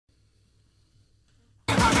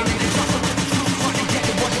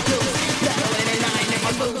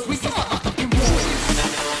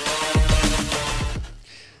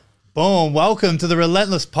Boom. Welcome to the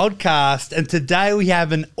Relentless Podcast. And today we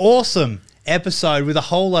have an awesome episode with a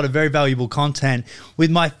whole lot of very valuable content with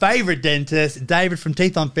my favorite dentist, David from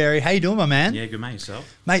Teeth on Ferry. How you doing, my man? Yeah, good, mate.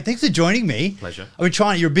 Yourself? Mate, thanks for joining me. Pleasure. I've been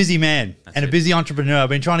trying, you're a busy man and a busy entrepreneur. I've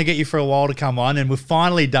been trying to get you for a while to come on, and we've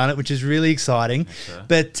finally done it, which is really exciting. Yes,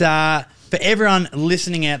 but for everyone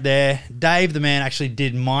listening out there, Dave, the man, actually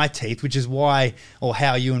did my teeth, which is why or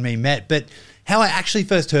how you and me met. But how I actually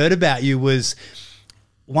first heard about you was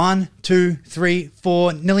 1, 2, 3,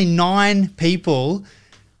 4, nearly 9 people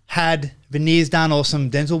had veneers done or some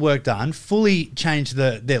dental work done, fully changed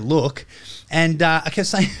their look. And I kept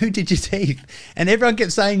saying, who did your teeth? And everyone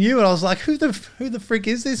kept saying you. And I was like, who the frick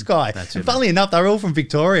is this guy? That's and funnily enough, they're all from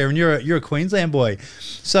Victoria, and you're a Queensland boy.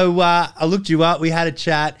 So I looked you up, we had a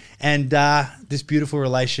chat, and this beautiful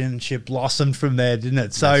relationship blossomed from there, didn't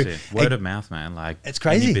it? So word of mouth, man. Like, it's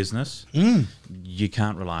crazy. Any business, you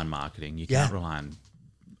can't rely on marketing. You can't rely on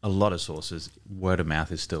a lot of sources. Word of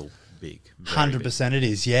mouth is still big. 100% it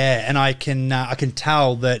is, yeah. And I can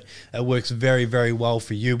tell that it works very, very well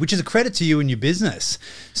for you, which is a credit to you and your business.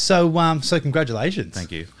 So so congratulations.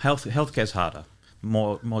 Thank you. Healthcare's harder.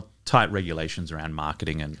 More tight regulations around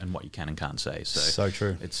marketing and what you can and can't say. So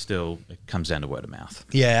true. It comes down to word of mouth.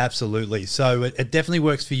 Yeah, absolutely. So it definitely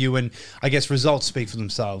works for you, and I guess results speak for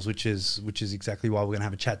themselves, which is exactly why we're going to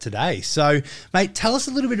have a chat today. So, mate, tell us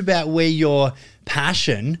a little bit about where your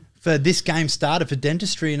passion for this game started, for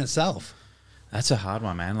dentistry in itself. That's a hard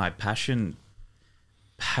one, man. Like passion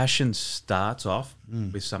starts off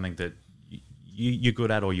with something that you're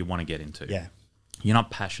good at or you want to get into. Yeah. You're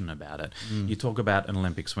not passionate about it. You talk about an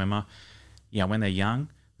Olympic swimmer. You know, when they're young,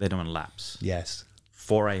 they're doing laps. Yes.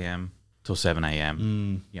 4 a.m. till 7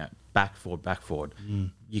 a.m. You know, back forward.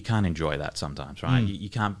 You can't enjoy that sometimes, right? You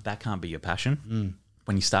can't. That can't be your passion.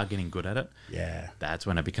 When you start getting good at it, that's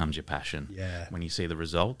when it becomes your passion. Yeah. When you see the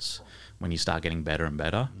results, when you start getting better and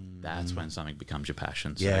better, that's when something becomes your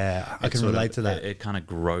passion. So yeah, I can relate to that. It kind of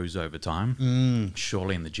grows over time.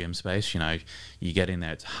 Surely in the gym space, you know, you get in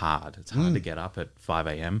there, it's hard. It's hard to get up at 5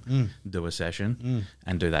 a.m., do a session,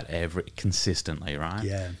 and do that consistently, right?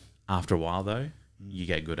 Yeah. After a while, though, you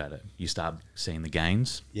get good at it. You start seeing the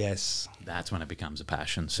gains. Yes. That's when it becomes a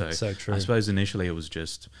passion. So true. I suppose initially it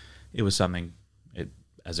was something.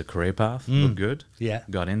 As a career path, looked good. Yeah.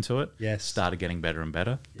 Got into it. Yes. Started getting better and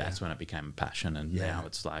better. That's when it became a passion, and now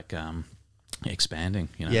it's like expanding.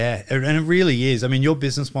 You know. Yeah, and it really is. I mean, your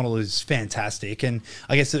business model is fantastic, and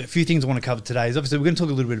I guess a few things I want to cover today is obviously we're going to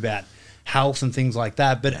talk a little bit about health and things like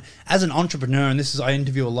that. But as an entrepreneur, and I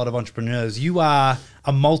interview a lot of entrepreneurs, you are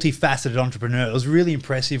a multifaceted entrepreneur. It was really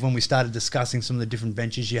impressive when we started discussing some of the different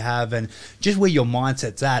ventures you have and just where your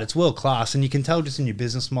mindset's at. It's world class, and you can tell just in your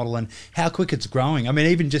business model and how quick it's growing. I mean,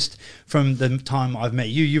 even just from the time I've met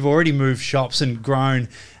you, you've already moved shops and grown,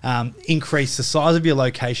 increased the size of your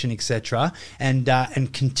location, etc., and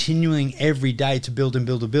continuing every day to build and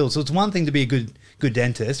build and build. So it's one thing to be a good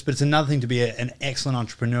dentist, but it's another thing to be an excellent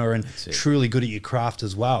entrepreneur and truly good at your craft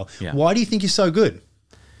as well. Yeah. Why do you think you're so good?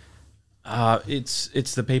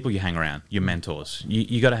 It's the people you hang around, your mentors.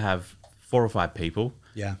 You got to have 4 or 5 people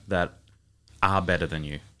that are better than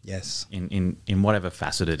you. Yes. In whatever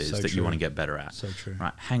facet it is that you want to get better at. So true.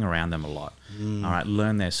 Right. Hang around them a lot. All right.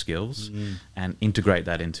 Learn their skills and integrate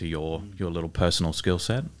that into your little personal skill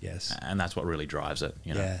set. Yes. And that's what really drives it.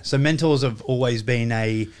 You know? Yeah. So mentors have always been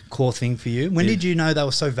a core thing for you. When did you know they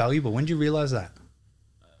were so valuable? When did you realize that?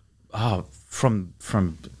 Oh, from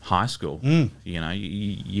high school. You know,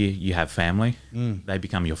 you have family. They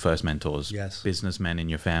become your first mentors. Yes. Businessmen in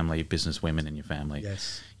your family, businesswomen in your family.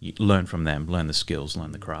 Yes. You learn from them, learn the skills,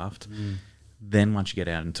 learn the craft. Then once you get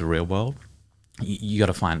out into the real world, you got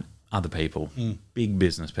to find other people, big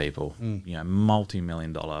business people, you know,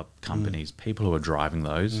 multi-million-dollar companies, people who are driving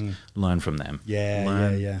those. Learn from them.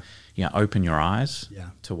 Yeah. You know, open your eyes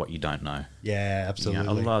to what you don't know. Yeah, absolutely.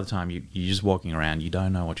 You know, a lot of the time you're just walking around, you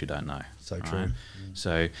don't know what you don't know. So true. Right?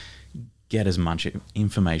 So get as much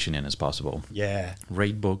information in as possible. Yeah.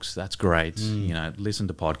 Read books, that's great. You know, listen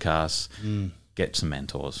to podcasts, get some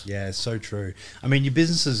mentors. Yeah, so true. I mean, your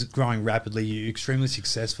business is growing rapidly, you're extremely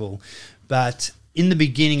successful, but in the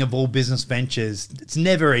beginning of all business ventures, it's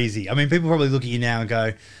never easy. I mean, people probably look at you now and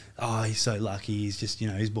go, oh, he's so lucky, he's just, you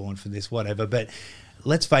know, he's born for this, whatever. But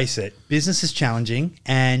let's face it, business is challenging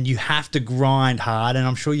and you have to grind hard, and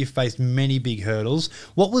I'm sure you faced many big hurdles.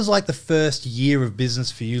 What was like the first year of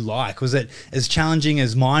business for you like? Was it as challenging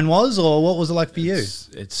as mine was, or what was it like for you?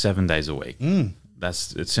 It's 7 days a week.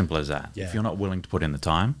 It's simple as that. Yeah. If you're not willing to put in the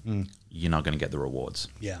time, you're not going to get the rewards.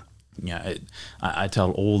 Yeah. I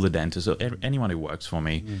tell all the dentists, or anyone who works for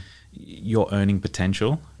me, your earning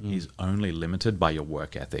potential is only limited by your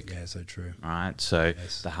work ethic. Yeah, so true. All right. So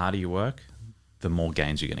the harder you work, the more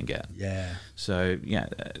gains you're going to get. Yeah. So,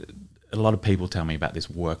 a lot of people tell me about this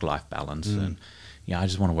work-life balance, and I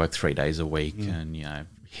just want to work 3 days a week and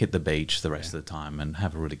hit the beach the rest of the time and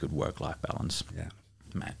have a really good work-life balance. Yeah,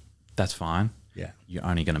 man, that's fine. Yeah, you're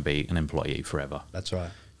only going to be an employee forever. That's right.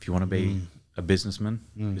 If you want to be a businessman,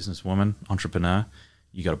 businesswoman, entrepreneur,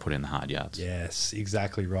 you got to put in the hard yards. Yes,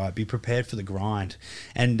 exactly right. Be prepared for the grind.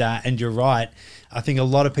 And you're right. I think a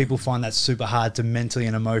lot of people find that super hard to mentally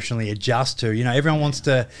and emotionally adjust to. Everyone wants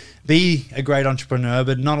to be a great entrepreneur,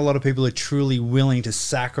 but not a lot of people are truly willing to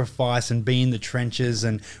sacrifice and be in the trenches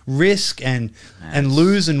and risk and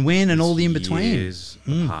lose and win and all the in between. Years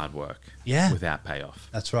of hard work without payoff.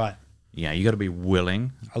 That's right. Yeah, you got to be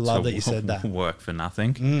willing. I love that you said that. Work for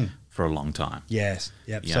nothing for a long time. Yes.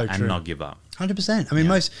 Yep. So true. And not give up. 100%. I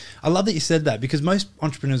mean, I love that you said that, because most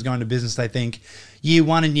entrepreneurs go into business, they think year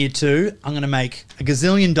 1 and year 2, I'm going to make $1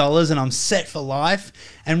 gazillion and I'm set for life.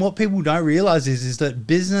 And what people don't realize is that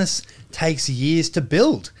business takes years to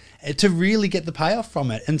build, to really get the payoff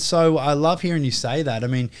from it. And so I love hearing you say that. I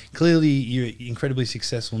mean, clearly you're incredibly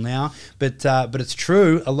successful now, but it's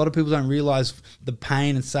true. A lot of people don't realize the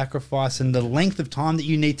pain and sacrifice and the length of time that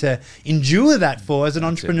you need to endure that for as an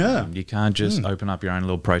entrepreneur. You can't just open up your own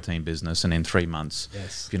little protein business and in 3 months,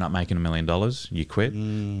 if you're not making $1 million, you quit.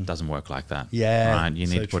 It doesn't work like that. Yeah. Right? You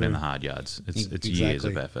need to put in the hard yards. It's years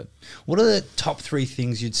of effort. What are the top 3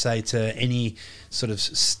 things you'd say to any sort of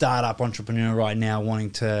startup entrepreneur right now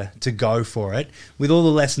wanting to go for it, with all the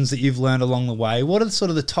lessons that you've learned along the way? What are sort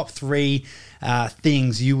of the top 3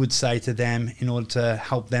 things you would say to them in order to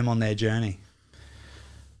help them on their journey?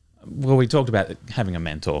 Well, we talked about having a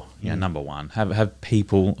mentor. Number 1, have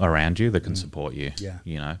people around you that can support you.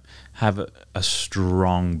 Yeah. Have a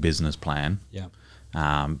strong business plan. Yeah.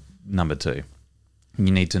 Number 2,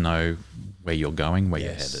 you need to know where you're going, where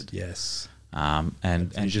you're headed. Yes.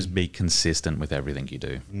 And just be consistent with everything you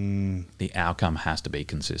do. The outcome has to be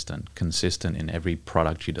consistent in every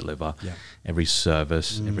product you deliver, every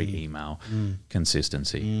service, every email.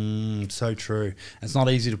 Consistency. So true. It's not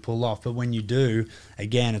easy to pull off, but when you do,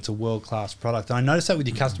 again, it's a world-class product. And I noticed that with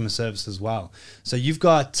your customer service as well. So you've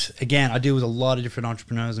got, again, I deal with a lot of different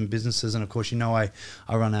entrepreneurs and businesses, and of course, I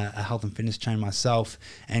run a health and fitness chain myself,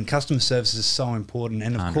 and customer service is so important.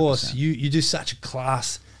 And of 100%. course, you do such a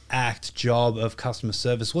class act job of customer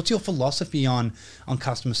service. What's your philosophy on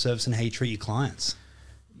customer service and how you treat your clients?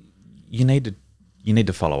 You need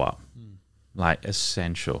to follow up. Like,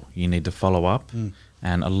 essential. You need to follow up,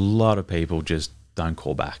 and a lot of people just don't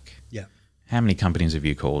call back. Yeah. How many companies have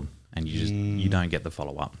you called and you don't get the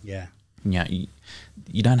follow up? Yeah. You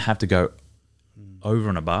don't have to go over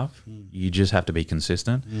and above. You just have to be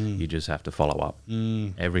consistent. You just have to follow up.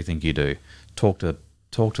 Everything you do, talk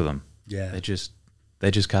to them. Yeah. They're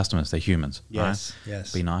just customers. They're humans. Yes. Right?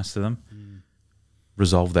 Yes. Be nice to them.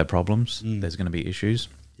 Resolve their problems. There's going to be issues.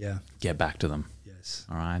 Yeah. Get back to them. Yes.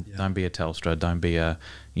 All right. Yeah. Don't be a Telstra. Don't be a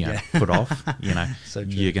put off. So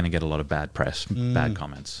you're going to get a lot of bad press, bad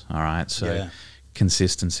comments. All right. So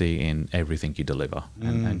consistency in everything you deliver,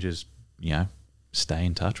 and just stay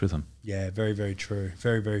in touch with them. Yeah. Very, very true.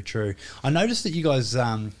 Very, very true. I noticed that you guys.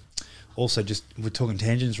 Also, just we're talking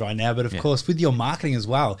tangents right now, but of course with your marketing as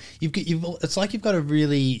well, it's like you've got a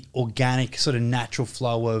really organic, sort of natural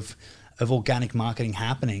flow of organic marketing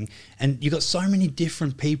happening, and you've got so many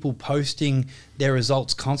different people posting their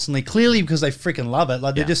results constantly, clearly because they freaking love it.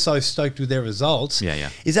 Like they're just so stoked with their results.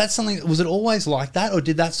 Is that something? Was it always like that, or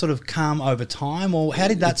did that sort of come over time, or how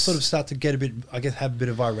did that sort of start to get a bit? I guess have a bit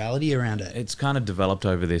of virality around it. It's kind of developed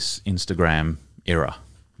over this Instagram era.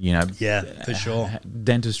 For sure.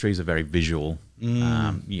 Dentistry is a very visual,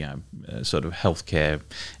 sort of healthcare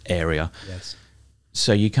area. Yes.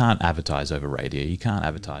 So you can't advertise over radio. You can't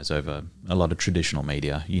advertise over a lot of traditional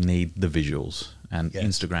media. You need the visuals, and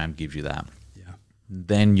Instagram gives you that. Yeah.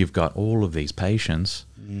 Then you've got all of these patients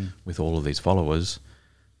with all of these followers.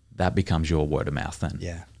 That becomes your word of mouth then.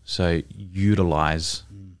 Yeah. So utilize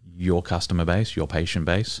your customer base, your patient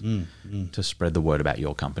base, to spread the word about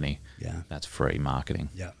your company. Yeah. That's free marketing.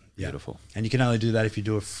 Yeah. Beautiful. And you can only do that if you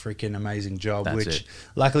do a freaking amazing job, which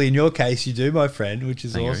luckily in your case you do, my friend, which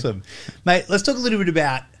is awesome. Mate, let's talk a little bit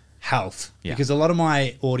about health, because a lot of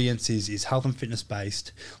my audience is health and fitness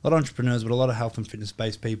based, a lot of entrepreneurs, but a lot of health and fitness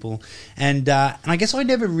based people. And I guess I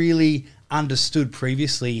never really understood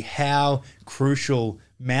previously how crucial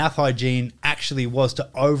mouth hygiene actually was to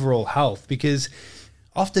overall health, because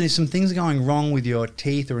often if some things are going wrong with your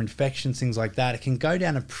teeth or infections, things like that, it can go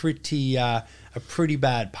down a pretty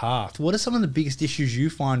bad path. What are some of the biggest issues you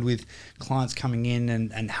find with clients coming in,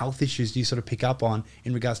 and health issues do you sort of pick up on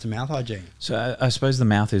in regards to mouth hygiene? So I suppose the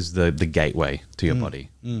mouth is the gateway to your body.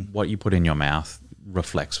 What you put in your mouth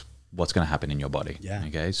reflects what's going to happen in your body. Yeah.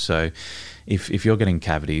 Okay. So if you're getting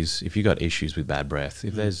cavities, if you've got issues with bad breath,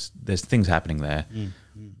 if there's things happening there,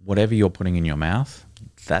 whatever you're putting in your mouth,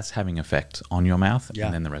 that's having effect on your mouth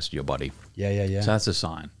and then the rest of your body. Yeah. So that's a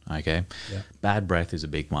sign. Okay. Yeah. Bad breath is a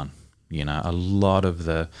big one. You know, a lot of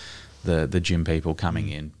the gym people coming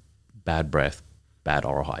in, bad breath, bad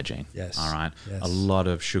oral hygiene. Yes. All right. Yes. A lot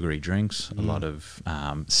of sugary drinks, a lot of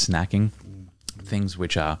snacking, things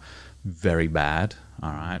which are very bad. All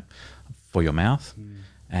right, for your mouth.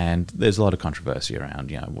 And there's a lot of controversy around,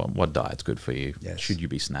 you know, what diet's good for you. Yes. Should you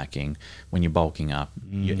be snacking? When you're bulking up,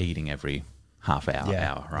 you're eating every half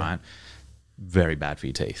hour, right? Very bad for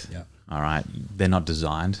your teeth. Yeah. All right. They're not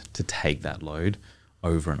designed to take that load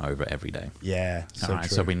over and over every day. Yeah. All right.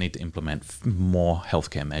 So we need to implement more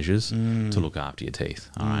healthcare measures to look after your teeth.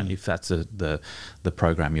 All right. If that's the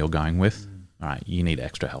program you're going with, all right, you need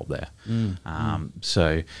extra help there.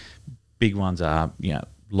 So big ones are, you know,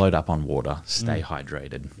 load up on water, stay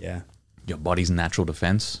hydrated. Yeah. Your body's natural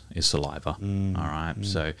defense is saliva. All right.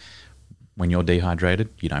 So when you're dehydrated,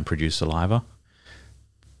 you don't produce saliva.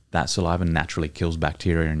 That saliva naturally kills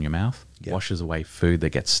bacteria in your mouth, washes away food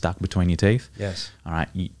that gets stuck between your teeth. Yes. All right.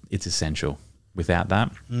 It's essential. Without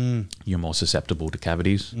that, you're more susceptible to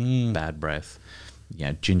cavities, bad breath, you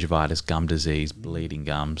know, gingivitis, gum disease, bleeding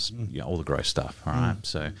gums, you know, all the gross stuff. All right.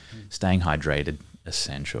 So staying hydrated,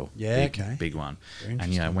 essential. Yeah. Big one.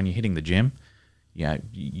 And, you know, when you're hitting the gym, you know,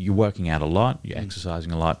 you're working out a lot, you're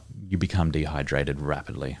exercising a lot, you become dehydrated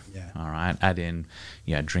rapidly. Yeah. All right. Add in,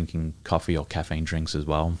 you know, drinking coffee or caffeine drinks as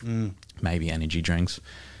well, maybe energy drinks.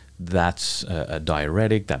 That's a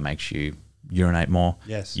diuretic that makes you urinate more.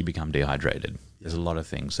 Yes. You become dehydrated. There's a lot of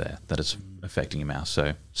things there that is affecting your mouth.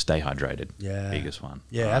 So stay hydrated. Yeah. Biggest one.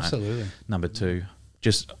 Yeah, All right? absolutely. Number 2,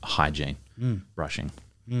 just hygiene, brushing.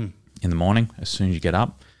 In the morning, as soon as you get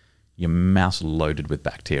up, your mouth's loaded with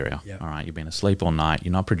bacteria. Yep. All right. You've been asleep all night.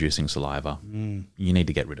 You're not producing saliva. You need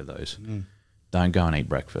to get rid of those. Don't go and eat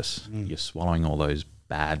breakfast. You're swallowing all those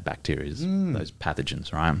bad bacteria, those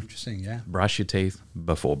pathogens, right? Interesting. Yeah. Brush your teeth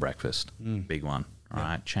before breakfast. Big one. All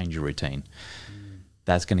right. Change your routine.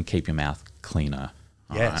 That's going to keep your mouth cleaner.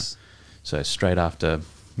 All Yes. right? So straight after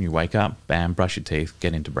you wake up, bam, brush your teeth,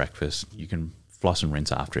 get into breakfast. You can floss and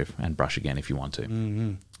rinse after and brush again if you want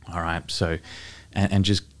to. All right. So, and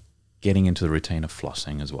just getting into the routine of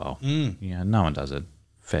flossing as well. You know, no one does it.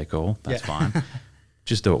 Fair call. That's fine.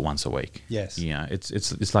 Just do it once a week. Yes. You know,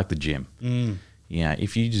 it's like the gym. You know,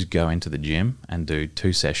 if you just go into the gym and do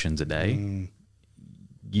 2 sessions a day,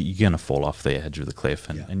 you're going to fall off the edge of the cliff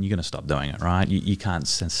and you're going to stop doing it, right? You can't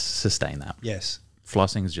sustain that. Yes.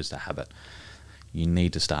 Flossing is just a habit. You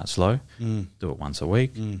need to start slow, do it once a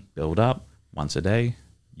week, build up once a day.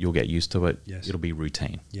 You'll get used to it. Yes. It'll be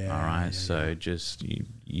routine. Yeah, All right. yeah, So just,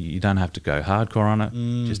 you don't have to go hardcore on it.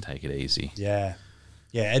 Just take it easy. Yeah.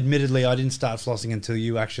 Yeah, admittedly, I didn't start flossing until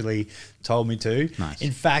you actually told me to. Nice.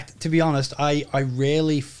 In fact, to be honest, I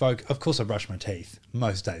rarely of course, I brush my teeth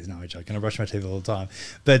most days. No, I'm joking. I brush my teeth all the time.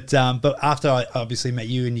 But after I obviously met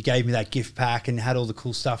you and you gave me that gift pack and had all the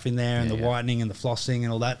cool stuff in there and the whitening and the flossing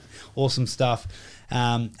and all that awesome stuff,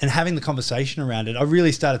 and having the conversation around it, I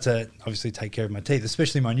really started to obviously take care of my teeth,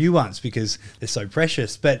 especially my new ones because they're so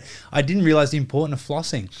precious. But I didn't realize the importance of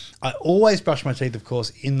flossing. I always brush my teeth, of course,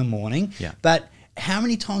 in the morning. Yeah. But how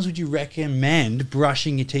many times would you recommend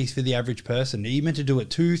brushing your teeth for the average person? Are you meant to do it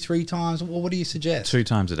 2-3 times? Or what do you suggest? 2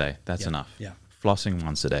 times a day. That's enough. Yeah. Flossing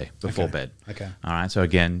once a day before bed. Okay. All right. So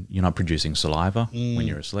again, you're not producing saliva when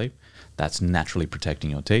you're asleep. That's naturally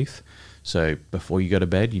protecting your teeth. So before you go to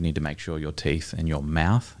bed, you need to make sure your teeth and your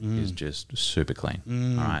mouth is just super clean.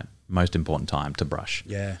 All right. Most important time to brush.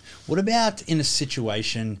 Yeah. What about in a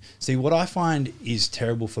situation? See, what I find is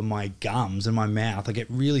terrible for my gums and my mouth, I get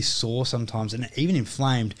really sore sometimes and even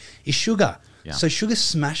inflamed, is sugar. Yeah. So sugar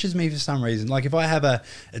smashes me for some reason. Like if I have a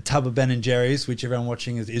tub of Ben and Jerry's, which everyone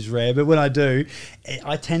watching is rare, but when I do,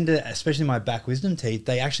 I tend to, especially my back wisdom teeth,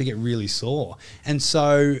 they actually get really sore. And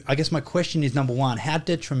so I guess my question is, number 1, how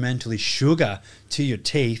detrimental is sugar to your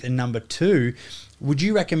teeth? And number 2, would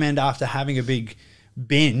you recommend after having a big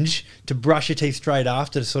binge to brush your teeth straight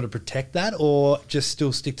after to sort of protect that, or just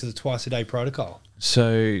still stick to the twice a day protocol?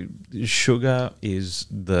 So sugar is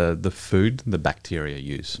the food the bacteria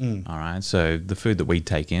use. All right. So the food that we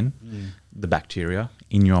take in, the bacteria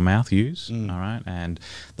in your mouth use. All right. And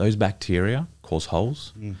those bacteria cause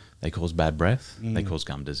holes they cause bad breath, they cause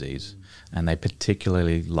gum disease, and they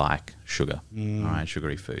particularly like sugar, all right,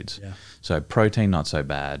 sugary foods. Yeah. So protein, not so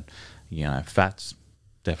bad. You know, fats,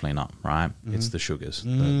 definitely not, right? It's the sugars,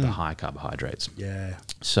 the high carbohydrates. Yeah.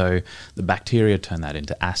 So the bacteria turn that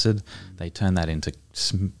into acid. They turn that into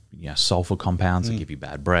sulfur compounds that give you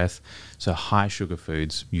bad breath. So high sugar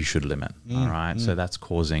foods you should limit, all right? So that's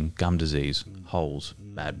causing gum disease, holes,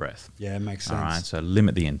 bad breath. Yeah, it makes sense. All right, so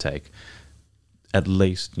limit the intake at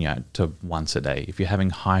least, to once a day. If you're having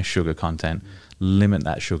high sugar content, limit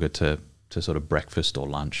that sugar to sort of breakfast or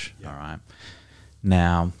lunch, all right?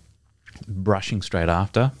 Now, brushing straight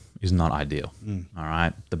after is not ideal, all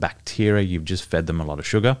right? The bacteria, you've just fed them a lot of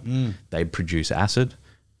sugar. They produce acid.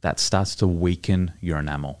 That starts to weaken your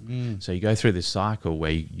enamel. So you go through this cycle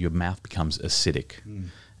where your mouth becomes acidic,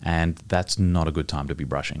 and that's not a good time to be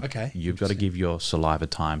brushing. Okay. You've got to give your saliva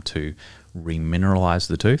time to remineralize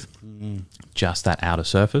the tooth, just that outer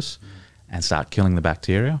surface, and start killing the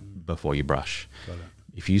bacteria before you brush. Got it.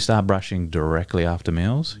 If you start brushing directly after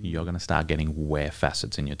meals, you're going to start getting wear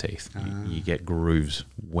facets in your teeth. You get grooves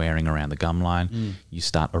wearing around the gum line. You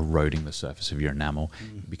start eroding the surface of your enamel.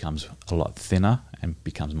 It becomes a lot thinner and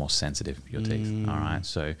becomes more sensitive, your teeth. All right,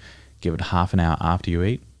 so give it half an hour after you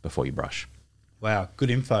eat before you brush. Wow, good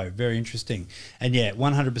info. Very interesting. And yeah,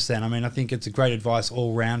 100%. I mean, I think it's a great advice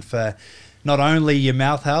all round for not only your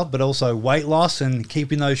mouth health, but also weight loss and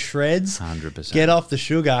keeping those shreds. 100%. Get off the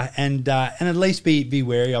sugar and at least be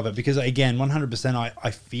wary of it, because again, 100%, I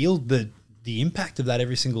feel the impact of that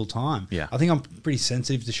every single time. Yeah. I think I'm pretty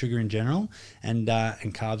sensitive to sugar in general and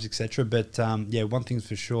carbs, etc. But yeah, one thing's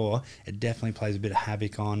for sure, it definitely plays a bit of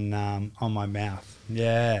havoc on my mouth.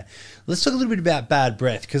 Yeah. Let's talk a little bit about bad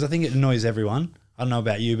breath, because I think it annoys everyone. I don't know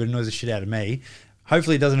about you, but it annoys the shit out of me.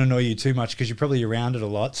 Hopefully it doesn't annoy you too much, because you're probably around it a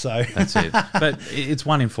lot. So that's it. But it's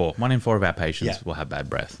 1 in 4. 1 in 4 of our patients will have bad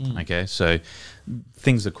breath. Okay, so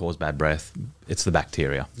things that cause bad breath, it's the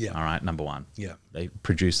bacteria. Yeah. All right, number one. Yeah. They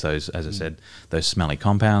produce those, as I said, those smelly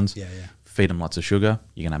compounds. Yeah, yeah. Feed them lots of sugar,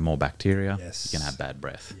 you're going to have more bacteria. Yes. You're going to have bad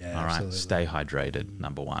breath. Yeah, all right, absolutely. stay hydrated,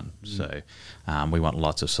 number one. So we want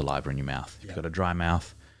lots of saliva in your mouth. If you've got a dry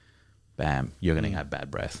mouth, bam, you're going to have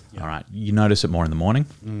bad breath. All right, you notice it more in the morning.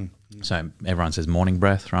 So everyone says morning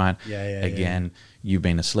breath, right? Again, you've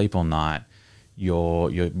been asleep all night.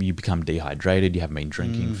 You become dehydrated. You haven't been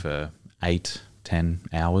drinking for 8-10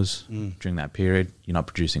 hours during that period. You're not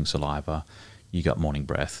producing saliva. You got morning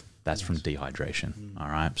breath. That's from dehydration. All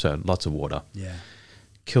right, so lots of water. Yeah.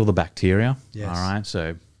 Kill the bacteria. Yes. All right,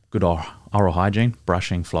 so good oral hygiene,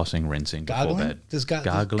 brushing, flossing, rinsing before bed. Does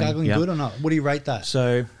gargling good or not? What do you rate that?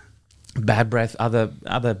 So bad breath,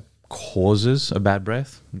 other causes of bad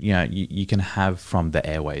breath, you can have from the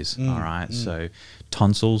airways, all right? So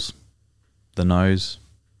tonsils, the nose,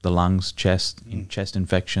 the lungs, chest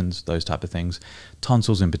infections, those type of things.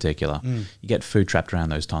 Tonsils in particular. You get food trapped around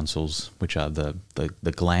those tonsils, which are the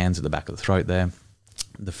glands at the back of the throat there.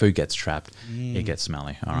 The food gets trapped, it gets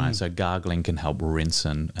smelly, all right? So gargling can help rinse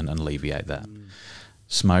and alleviate that.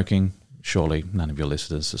 Smoking, surely none of your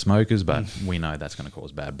listeners are smokers, but we know that's going to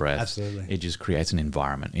cause bad breath. Absolutely. It just creates an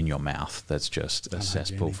environment in your mouth that's just a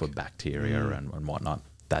cesspool for bacteria and whatnot.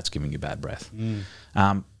 That's giving you bad breath.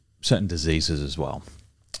 Certain diseases as well.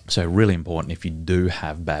 So really important, if you do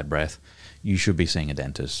have bad breath, you should be seeing a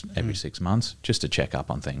dentist every 6 months just to check up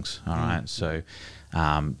on things, all right? So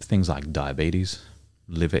things like diabetes,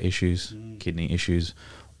 liver issues, kidney issues,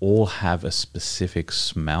 all have a specific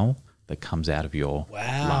smell that comes out of your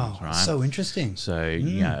lungs, right? So interesting. So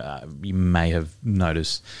you may have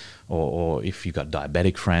noticed, or if you've got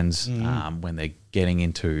diabetic friends, when they're getting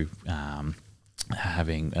into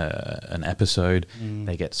having an episode,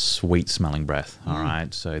 they get sweet smelling breath, all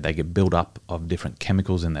right? So they get build up of different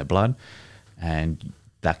chemicals in their blood, and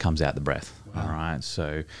that comes out the breath, all right?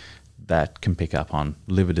 So that can pick up on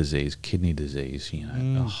liver disease, kidney disease,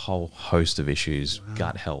 a whole host of issues,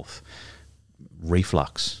 gut health,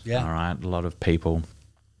 reflux, all right? A lot of people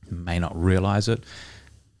may not realize it.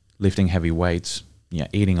 Lifting heavy weights,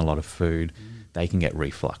 eating a lot of food, they can get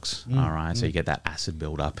reflux, all right? So you get that acid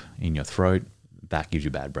buildup in your throat. That gives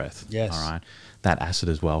you bad breath. Yes. All right. That acid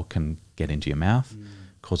as well can get into your mouth,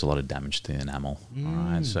 cause a lot of damage to the enamel. All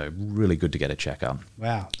right. So really good to get a checkup.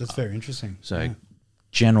 Wow, that's very interesting. So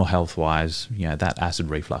general health wise, that acid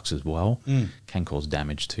reflux as well can cause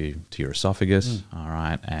damage to your esophagus. All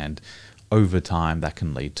right. And over time that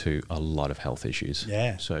can lead to a lot of health issues.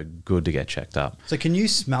 Yeah. So good to get checked up. So can you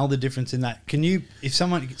smell the difference in that? Can you, if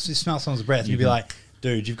someone smell someone's breath, you'd be like,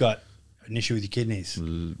 dude, you've got An issue with your kidneys.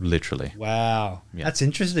 Literally. Wow. Yeah. That's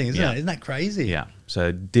interesting, isn't it? Isn't that crazy? Yeah.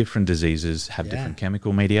 So different diseases have different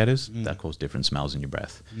chemical mediators that cause different smells in your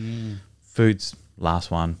breath. Foods,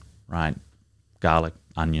 last one, right? Garlic,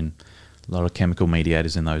 onion, a lot of chemical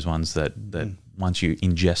mediators in those ones that once you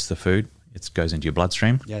ingest the food, it goes into your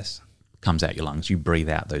bloodstream. Yes. Comes out your lungs. You breathe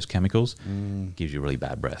out those chemicals, gives you really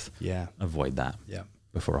bad breath. Yeah. Avoid that. Yeah.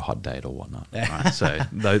 Before a hot date or whatnot. Right? So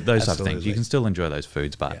those type of things. You can still enjoy those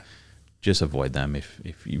foods, but just avoid them if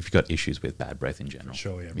you've got issues with bad breath in general.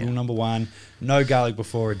 Sure, yeah. Rule number 1, no garlic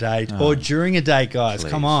before a date or during a date, guys.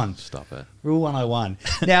 Please, come on. Stop it. Rule 101.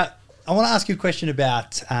 Now, I want to ask you a question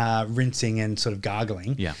about rinsing and sort of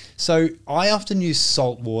gargling. Yeah. So I often use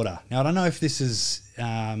salt water. Now, I don't know if this is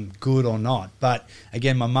good or not, but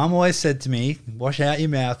again, my mum always said to me, wash out your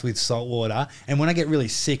mouth with salt water. And when I get really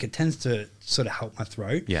sick, it tends to sort of help my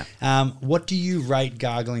throat. Yeah. What do you rate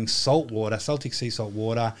gargling salt water, Celtic sea salt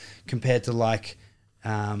water, compared to like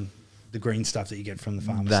the green stuff that you get from the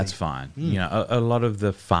pharmacy? That's fine. You know, a lot of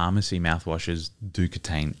the pharmacy mouthwashes do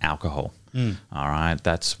contain alcohol. All right,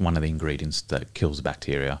 that's one of the ingredients that kills the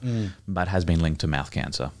bacteria, but has been linked to mouth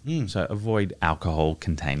cancer. So avoid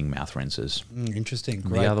alcohol-containing mouth rinses. Interesting.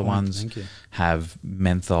 Great the other point. ones Thank you. have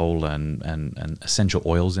menthol and essential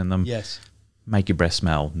oils in them. Yes. Make your breath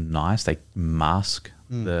smell nice. They mask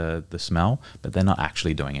the smell, but they're not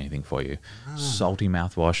actually doing anything for you. Salty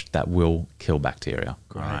mouthwash, that will kill bacteria.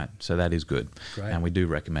 Great. All right, so that is good. Great. And we do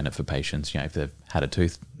recommend it for patients. You know, if they've had a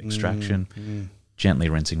tooth extraction, gently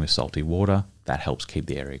rinsing with salty water, that helps keep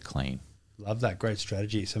the area clean. Love that. Great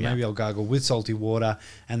strategy. So maybe I'll gargle with salty water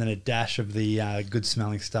and then a dash of the good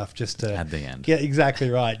smelling stuff just to At the end. Yeah,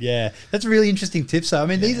 exactly right. Yeah, that's a really interesting tip. So I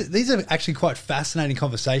mean, these are actually quite fascinating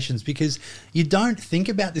conversations because you don't think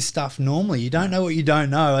about this stuff normally. You don't know what you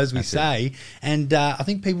don't know, as we say. And I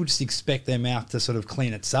think people just expect their mouth to sort of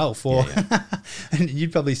clean itself, or and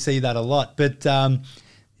you'd probably see that a lot. But never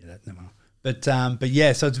mind. But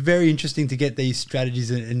yeah, so it's very interesting to get these strategies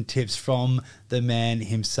and tips from the man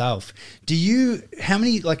himself. How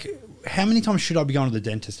many times should I be going to the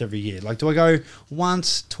dentist every year? Like, do I go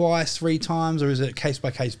once, twice, 3 times, or is it case by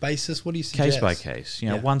case basis? What do you suggest? Case by case. You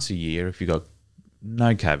know, once a year if you've got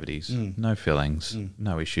no cavities, no fillings,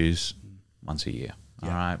 no issues, once a year. All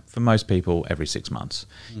right. For most people, every 6 months.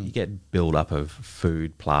 You get build up of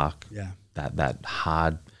food, plaque, that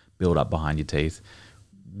hard build up behind your teeth.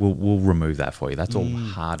 We'll remove that for you. That's all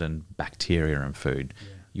hardened bacteria and food. Yeah.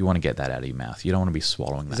 You want to get that out of your mouth. You don't want to be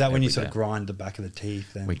swallowing that. Is that when you sort day. of grind the back of the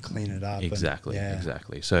teeth and clean it up? Exactly,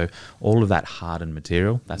 exactly. So all of that hardened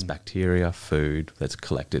material, that's bacteria, food that's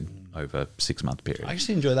collected over a 6-month period. I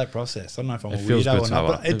actually enjoy that process. I don't know if I'm a feels weirdo good or not,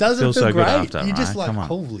 but it feels feel so great. good after, You're just right? like,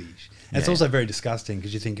 holy. And it's also very disgusting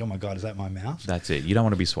because you think, oh my God, is that my mouth? That's it. You don't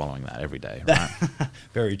want to be swallowing that every day, right?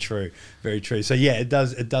 Very true. Very true. So yeah, it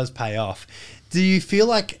does pay off. Do you feel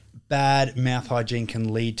like bad mouth hygiene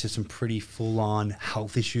can lead to some pretty full-on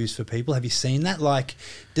health issues for people? Have you seen that? Like,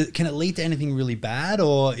 can it lead to anything really bad,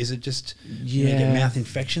 or is it just you get mouth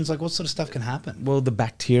infections? Like, what sort of stuff can happen? Well, the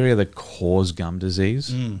bacteria that cause gum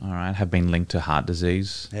disease, all right, have been linked to heart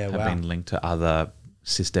disease, have been linked to other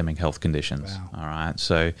systemic health conditions, all right?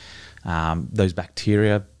 So those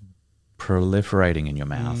bacteria proliferating in your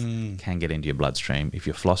mouth can get into your bloodstream. If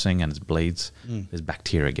you're flossing and it bleeds, there's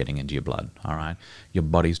bacteria getting into your blood, all right? Your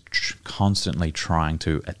body's constantly trying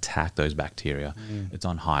to attack those bacteria. It's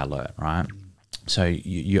on high alert, right? So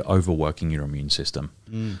you're overworking your immune system,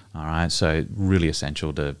 all right? So really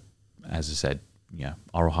essential to, as I said,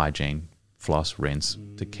 oral hygiene, floss, rinse,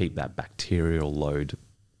 to keep that bacterial load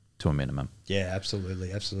to a minimum. Yeah,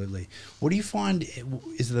 absolutely, absolutely. What do you find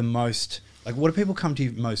is the most... Like, what do people come to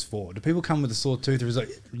you most for? Do people come with a sore tooth, or is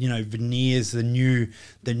it, veneers the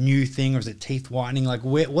new thing, or is it teeth whitening? Like,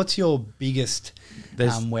 what's your biggest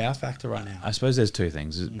wow factor right now? I suppose there's 2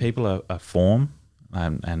 things. People are form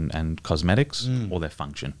and cosmetics, or their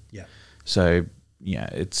function. Yeah. So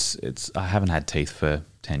it's I haven't had teeth for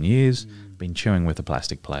 10 years. Been chewing with a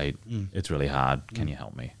plastic plate. It's really hard. Can you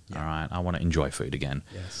help me? All right. I want to enjoy food again.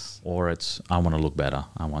 Yes. Or it's I want to look better.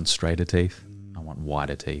 I want straighter teeth. I want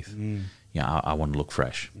whiter teeth. I want to look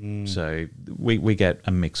fresh. So we get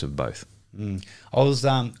a mix of both. I was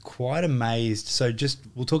quite amazed. So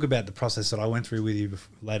we'll talk about the process that I went through with you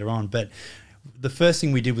later on. But the first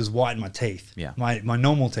thing we did was whiten my teeth. Yeah. My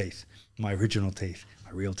normal teeth, my original teeth,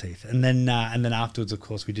 my real teeth, and then afterwards, of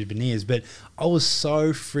course, we did veneers. But I was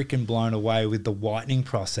so freaking blown away with the whitening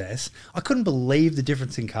process. I couldn't believe the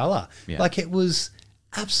difference in color. Yeah. Like, it was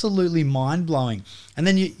absolutely mind-blowing. And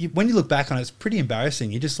then when you look back on it, it's pretty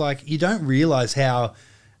embarrassing. You're just like, you don't realize how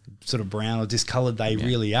sort of brown or discolored they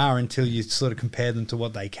really are until you sort of compare them to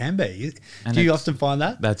what they can be. And Do you often find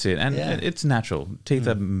that? That's it. And it's natural. Teeth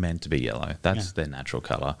are meant to be yellow. That's their natural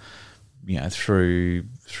color. You know, through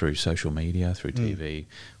social media, through TV,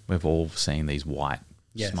 we've all seen these white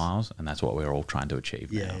smiles, and that's what we're all trying to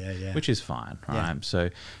achieve now, which is fine, right? So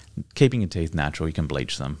keeping your teeth natural, you can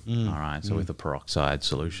bleach them, all right? So with a peroxide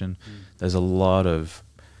solution, there's a lot of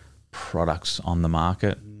products on the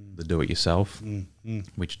market, the do-it-yourself,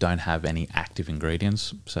 which don't have any active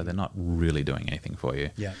ingredients, so they're not really doing anything for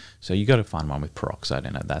you. Yeah. So you got to find one with peroxide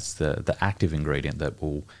in it. That's the active ingredient that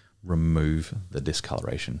will remove the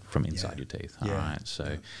discoloration from inside your teeth. All right.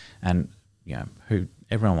 So, and you know,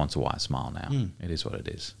 everyone wants a white smile now. It is what it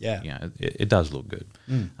is. Yeah. You know, it does look good,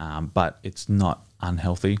 but it's not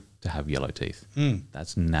unhealthy to have yellow teeth.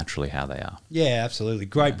 That's naturally how they are. Yeah, absolutely.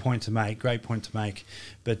 Great point to make. Great point to make.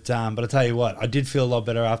 But I tell you what, I did feel a lot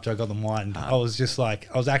better after I got them whitened. I was just like,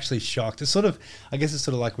 I was actually shocked. It's sort of, I guess it's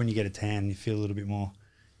sort of like when you get a tan, you feel a little bit more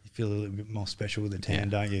special with the tan,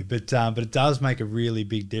 don't you? But it does make a really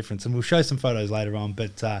big difference, and we'll show some photos later on.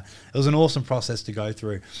 But it was an awesome process to go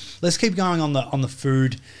through. Let's keep going on the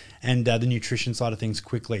food and the nutrition side of things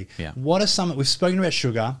quickly. Yeah. What are some, we've spoken about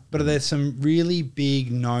sugar, but are there some really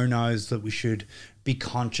big no-nos that we should be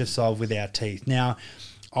conscious of with our teeth? Now,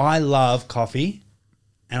 I love coffee.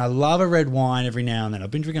 And I love a red wine every now and then.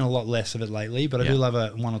 I've been drinking a lot less of it lately, but I do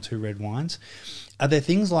love one or two red wines. Are there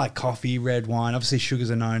things like coffee, red wine? Obviously, sugar's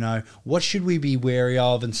a no-no. What should we be wary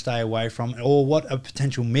of and stay away from? Or what are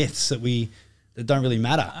potential myths that don't really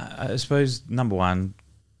matter? I suppose, number one,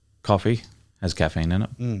 coffee has caffeine in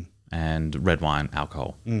it, and red wine,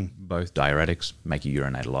 alcohol. Both diuretics, make you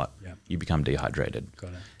urinate a lot. Yep. You become dehydrated.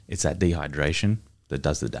 Got it. It's that dehydration that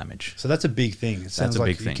does the damage. So that's a big thing. It sounds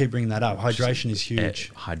like you keep bringing that up. Hydration is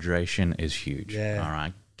huge. Hydration is huge. Yeah. All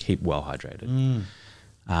right. Keep well hydrated.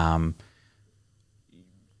 On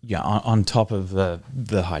top of the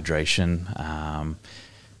hydration,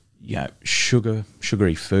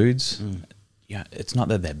 sugary foods, it's not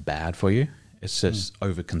that they're bad for you. It's just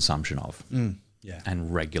overconsumption of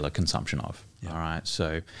and regular consumption of. All right.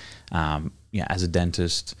 So, as a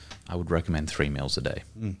dentist, I would recommend 3 meals a day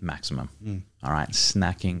maximum. All right.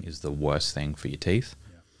 Snacking is the worst thing for your teeth.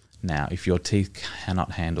 Now, if your teeth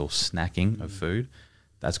cannot handle snacking of food,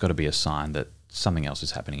 that's got to be a sign that something else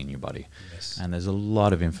is happening in your body. Yes. And there's a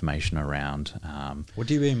lot of information around. What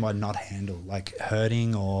do you mean by not handle? Like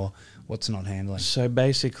hurting, or what's not handling? So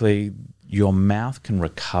basically, your mouth can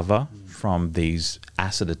recover from these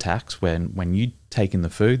acid attacks when you take in the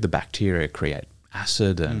food, the bacteria create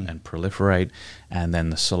acid and proliferate, and then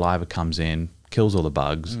the saliva comes in, kills all the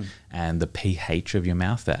bugs, and the pH of your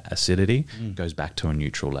mouth, that acidity, goes back to a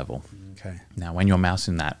neutral level. Okay. Now, when your mouth's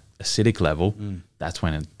in that acidic level, that's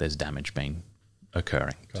when there's damage being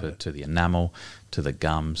occurring to the enamel, to the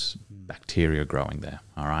gums, bacteria growing there.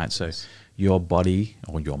 All right. So your body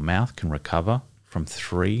or your mouth can recover from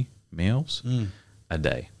 3 meals a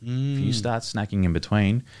day. If you start snacking in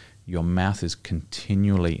between, your mouth is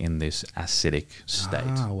continually in this acidic state.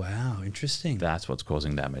 Oh, wow. Interesting. That's what's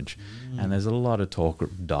causing damage. And there's a lot of talk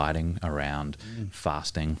of dieting around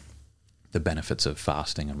fasting, the benefits of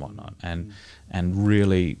fasting and whatnot. And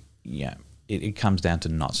really, it comes down to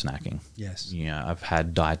not snacking. Yes. I've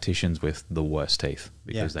had dietitians with the worst teeth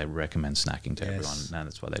because they recommend snacking to everyone, and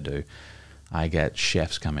that's what they do. I get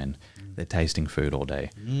chefs come in, they're tasting food all day.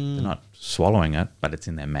 They're not swallowing it, but it's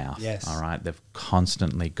in their mouth. Yes. All right. They've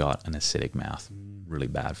constantly got an acidic mouth. Really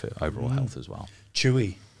bad for overall health as well.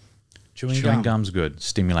 Chewing gum's good.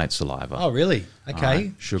 Stimulates saliva. Oh, really? Okay.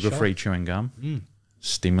 Right. Sugar-free chewing gum.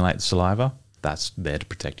 Stimulates saliva. That's there to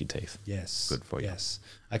protect your teeth. Yes. Good for you. Yes.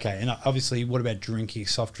 Okay. And obviously, what about drinking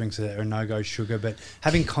soft drinks that are no-go sugar? But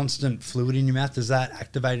having constant fluid in your mouth, does that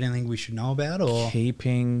activate anything we should know about? Or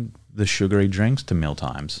keeping the sugary drinks to meal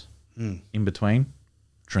times. In between,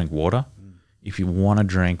 drink water. If you want to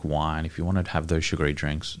drink wine, if you want to have those sugary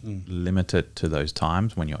drinks, limit it to those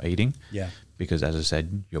times when you're eating. Yeah. Because as I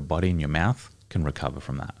said, your body and your mouth can recover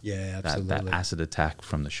from that. Yeah, absolutely. That acid attack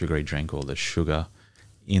from the sugary drink or the sugar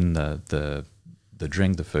in the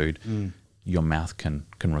drink, the food, your mouth can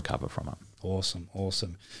recover from it.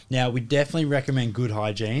 Awesome. Now, we definitely recommend good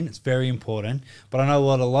hygiene. It's very important. But I know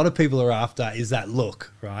what a lot of people are after is that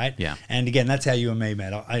look, right? Yeah. And again, that's how you and me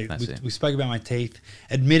met. We spoke about my teeth.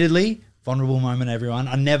 Admittedly, vulnerable moment, everyone.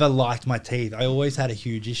 I never liked my teeth. I always had a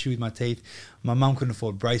huge issue with my teeth. My mum couldn't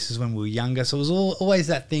afford braces when we were younger. So it was always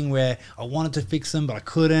that thing where I wanted to fix them, but I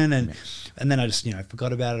couldn't. And then I just,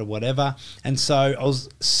 forgot about it or whatever. And so I was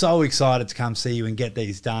so excited to come see you and get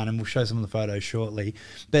these done. And we'll show some of the photos shortly.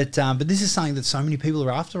 But this is something that so many people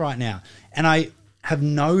are after right now. And have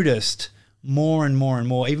noticed more and more and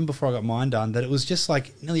more, even before I got mine done, that it was just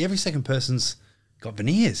like nearly every second person's got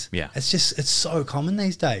veneers. Yeah. It's so common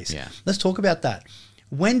these days. Yeah. Let's talk about that.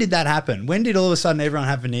 When did that happen? When did all of a sudden everyone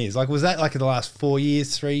have veneers? Like, was that like in the last 4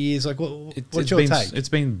 years, 3 years? Like, what's your take? It's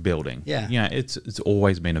been building. Yeah. You know, it's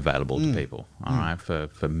always been available to people, all right,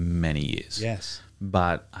 for many years. Yes.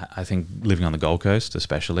 But I think living on the Gold Coast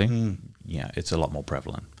especially, yeah, it's a lot more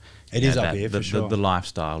prevalent. It is up here for sure. The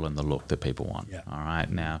lifestyle and the look that people want. Yeah. All right.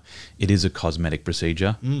 Now, it is a cosmetic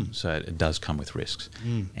procedure, so it does come with risks.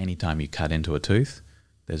 Anytime you cut into a tooth,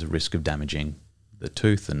 there's a risk of damaging the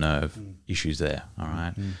tooth, the nerve, issues there. All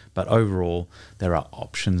right. But overall, there are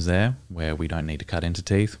options there where we don't need to cut into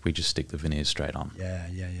teeth. We just stick the veneers straight on. Yeah.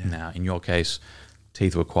 Now, in your case,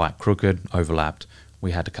 teeth were quite crooked, overlapped.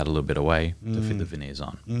 We had to cut a little bit away to fit the veneers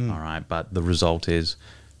on. All right. But the result is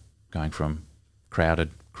going from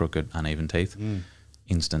crowded, crooked, uneven teeth,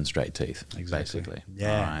 instant straight teeth, basically.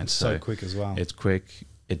 Yeah, all right? it's so quick as well. It's quick.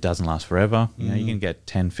 It doesn't last forever. You know, you can get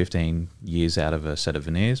 10, 15 years out of a set of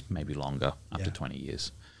veneers, maybe longer, up to 20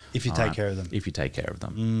 years. If you take care of them. If you take care of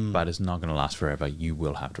them. But it's not going to last forever. You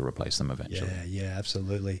will have to replace them eventually. Yeah,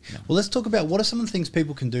 absolutely. Yeah. Well, let's talk about what are some of the things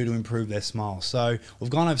people can do to improve their smile. So we've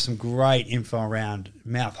gone over some great info around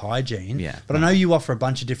mouth hygiene. Yeah. But I know you offer a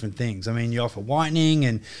bunch of different things. I mean, you offer whitening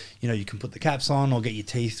and, you know, you can put the caps on or get your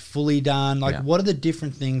teeth fully done. Like, what are the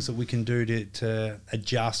different things that we can do to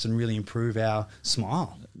adjust and really improve our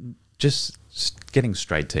smile? Just getting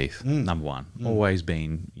straight teeth, number one. Always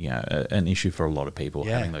been, you know, an issue for a lot of people,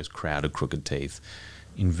 having those crowded, crooked teeth.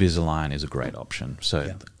 Invisalign is a great option. So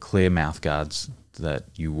the clear mouth guards that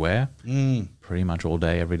you wear pretty much all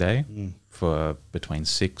day, every day for between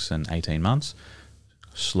 6 and 18 months,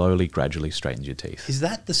 slowly, gradually straightens your teeth. Is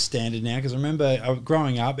that the standard now? Because I remember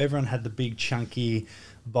growing up, everyone had the big, chunky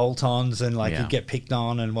bolt-ons and like you get picked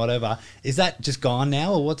on and whatever. Is that just gone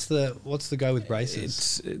now, or what's the go with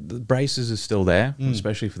braces? The braces are still there,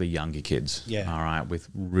 especially for the younger kids. Yeah. All right, with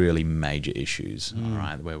really major issues. All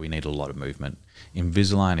right, where we need a lot of movement.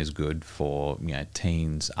 Invisalign is good for, you know,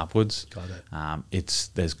 teens upwards. Got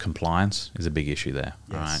it. There's compliance is a big issue there.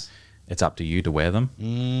 Yes. All right. It's up to you to wear them.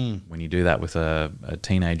 When you do that with a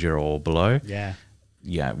teenager or below,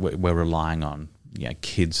 we're relying on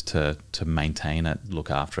kids to maintain it,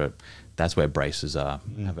 look after it. That's where braces have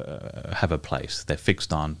a place. They're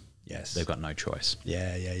fixed on. Yes, they've got no choice.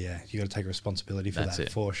 Yeah. You got to take responsibility for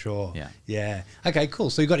that for sure. Yeah. Okay, cool.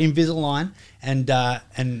 So you got Invisalign, and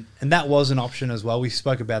that was an option as well. We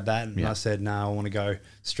spoke about that, and I said no, I want to go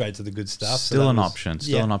straight to the good stuff. Still an option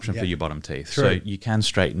for your bottom teeth. True. So you can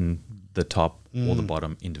straighten the top or the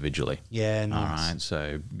bottom individually. Yeah, nice. All right.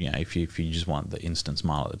 So, you know, if you just want the instant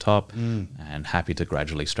smile at the top and happy to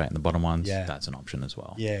gradually straighten the bottom ones, that's an option as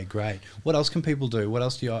well. Yeah, great. What else can people do? What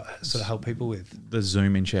else do you sort of help people with? The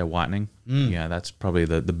Zoom in-chair whitening. Yeah, that's probably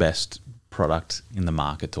the best product in the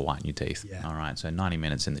market to whiten your teeth. Yeah. All right. So 90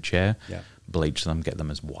 minutes in the chair, bleach them, get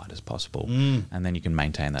them as white as possible. And then you can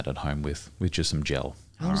maintain that at home with just some gel.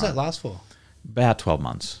 How long does that last for? About 12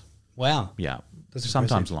 months. Wow. Yeah. That's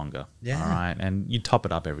sometimes longer. Yeah. All right. And you top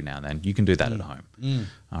it up every now and then. You can do that at home.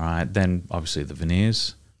 All right. Then obviously the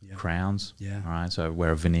veneers, crowns. Yeah. All right. So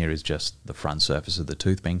where a veneer is just the front surface of the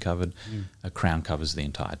tooth being covered, a crown covers the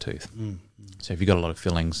entire tooth. So if you've got a lot of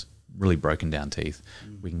fillings, really broken down teeth,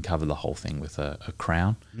 we can cover the whole thing with a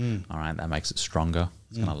crown. All right. That makes it stronger.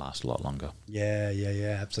 It's going to last a lot longer.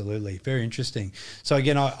 Yeah, absolutely. Very interesting. So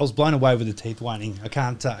again, I was blown away with the teeth whitening. I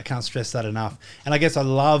can't stress that enough. And I guess I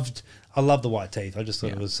love the white teeth. I just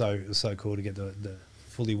thought it was so cool to get the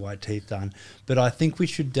fully white teeth done. But I think we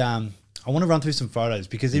should. I want to run through some photos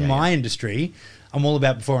because in my industry, I'm all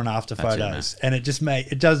about before and after photos, and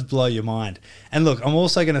it does blow your mind. And look, I'm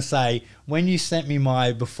also going to say, when you sent me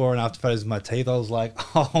my before and after photos of my teeth, I was like,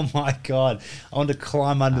 oh my God, I want to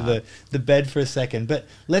climb under the bed for a second. But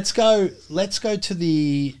let's go to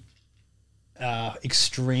the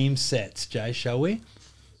extreme sets, Jay, shall we?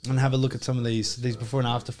 And have a look at some of these before and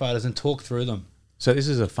after photos and talk through them. So this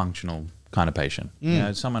is a functional kind of patient. You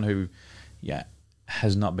know, someone who,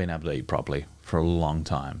 has not been able to eat properly for a long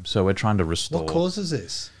time. So we're trying to restore. What causes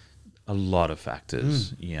this? A lot of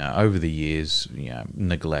factors. You know, over the years,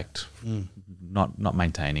 neglect, not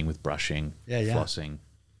maintaining with brushing, flossing,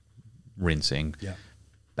 rinsing,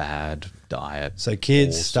 bad diet. So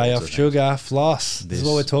kids, stay off sugar, floss. This is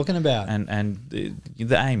what we're talking about. And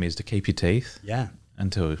the aim is to keep your teeth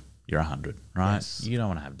until you're 100, right? Yes. You don't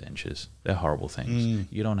want to have dentures. They're horrible things.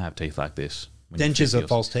 You don't want to have teeth like this Dentures are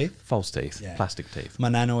false teeth? False teeth, plastic teeth. My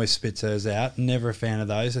nan always spits hers out. Never a fan of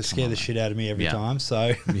those. They scare the shit out of me every time.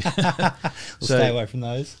 So we'll stay away from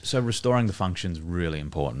those. So restoring the function is really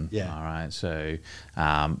important. Yeah. All right. So,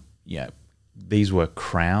 these were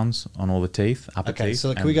crowns on all the teeth, upper teeth.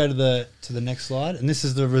 So can we go to the next slide? And this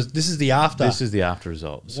is the after. This is the after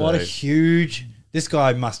result. What a huge... This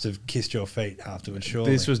guy must have kissed your feet afterwards,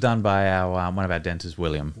 surely. This was done by our one of our dentists,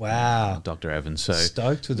 William. Wow. Dr. Evans. So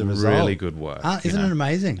stoked with the result. Really good work. Isn't it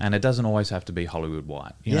amazing? And it doesn't always have to be Hollywood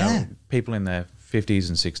white. You know, people in their 50s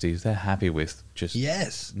and 60s, they're happy with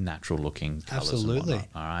just natural looking colours. Absolutely. And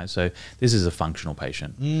whatnot. All right. So this is a functional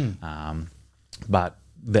patient. But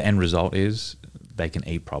the end result is they can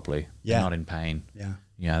eat properly. They're not in pain. Yeah.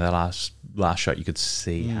 You know, the last shot, you could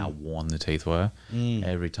see how worn the teeth were.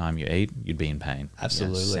 Every time you eat, you'd be in pain.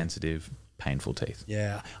 Absolutely. Sensitive, painful teeth.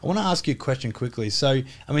 Yeah. I want to ask you a question quickly. So,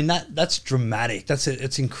 I mean, that's dramatic.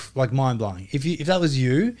 It's like mind-blowing. If that was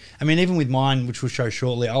you, I mean, even with mine, which we'll show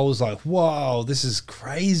shortly, I was like, whoa, this is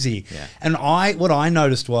crazy. Yeah. And what I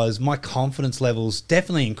noticed was my confidence levels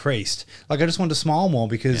definitely increased. Like, I just wanted to smile more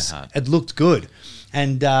because it looked good.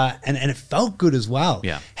 And it felt good as well.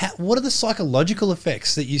 Yeah. What are the psychological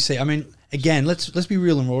effects that you see? I mean, again, let's be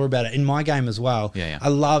real and raw about it. In my game as well, I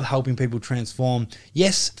love helping people transform.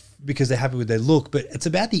 Yes, because they're happy with their look, but it's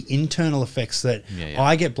about the internal effects that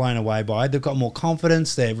I get blown away by. They've got more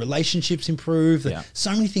confidence. Their relationships improve.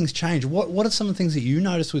 So many things change. What are some of the things that you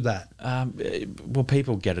notice with that? Well,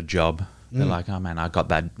 people get a job. They're like, oh man, I got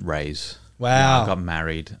that raise. Wow. You know, I got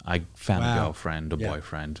married. I found a girlfriend or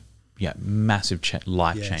boyfriend. Yeah, massive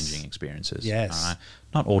life-changing experiences. Yes. All right?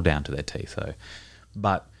 Not all down to their teeth, though.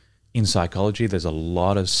 But in psychology, there's a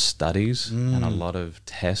lot of studies and a lot of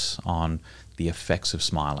tests on the effects of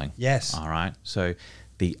smiling. Yes. All right? So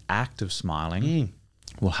the act of smiling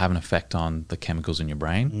will have an effect on the chemicals in your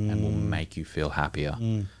brain and will make you feel happier.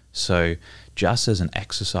 So just as an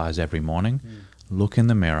exercise every morning, look in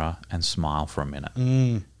the mirror and smile for a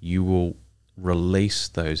minute. You will release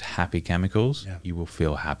those happy chemicals, you will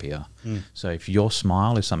feel happier. So if your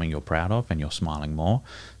smile is something you're proud of and you're smiling more,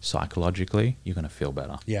 psychologically, you're going to feel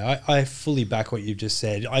better. Yeah, I fully back what you've just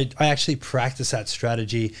said. I actually practice that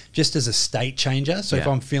strategy just as a state changer. So if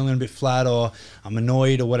I'm feeling a bit flat or I'm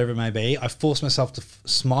annoyed or whatever it may be, I force myself to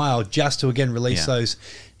smile just to, again, release those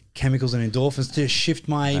chemicals and endorphins to shift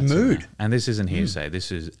my mood. And this isn't hearsay.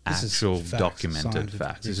 This is actual documented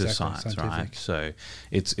facts. This is science, right? So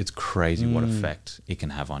it's crazy what effect it can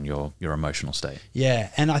have on your emotional state. Yeah,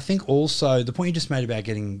 and I think also the point you just made about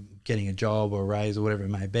getting a job or a raise or whatever it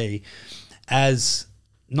may be, as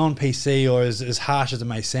non-PC or as harsh as it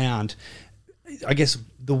may sound, I guess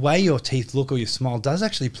the way your teeth look or your smile does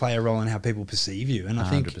actually play a role in how people perceive you. And I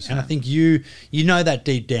think 100%. You know that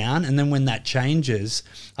deep down, and then when that changes,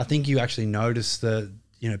 I think you actually notice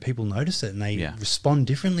people notice it and they respond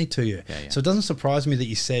differently to you. So it doesn't surprise me that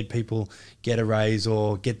you said people get a raise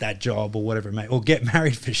or get that job or whatever it may, or get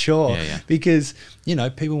married for sure, because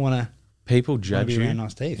people want to. People judge you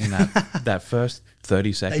nice teeth. In that first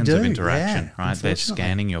 30 seconds of interaction, right? They're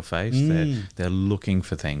scanning your face. They're looking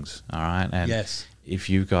for things, all right? And if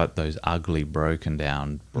you've got those ugly, broken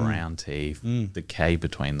down, brown teeth, decay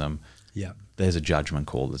between them, there's a judgment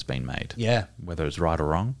call that's been made. Yeah. Whether it's right or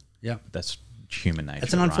wrong, that's human nature.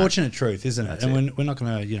 It's an unfortunate truth, isn't it? And we're not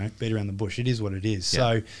going to beat around the bush. It is what it is.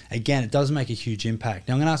 So again, it does make a huge impact.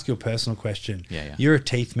 Now I'm going to ask you a personal question. You're a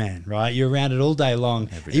teeth man, right? You're around it all day long.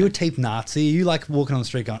 Are you a teeth Nazi? Are you like walking on the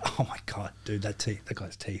street going, "Oh my god, dude, that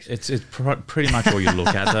guy's teeth"? It's pretty much all you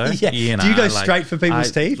look at, though. Do you go straight for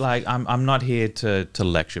people's teeth? Like I'm not here to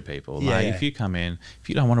lecture people. Like if you come in, if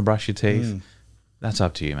you don't want to brush your teeth, that's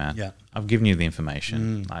up to you, man. I've given you the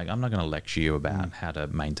information. Like I'm not going to lecture you about how to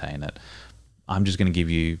maintain it. I'm just going to give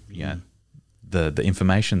you, the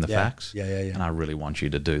information, the facts. And I really want you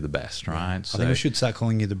to do the best, right? So I think we should start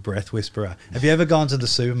calling you the breath whisperer. Have you ever gone to the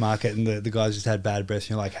supermarket and the guys just had bad breath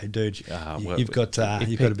and you're like, "Hey, dude, you've got a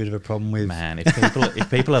bit of a problem with..." Man, if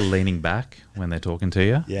people are leaning back when they're talking to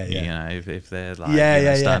you, if they're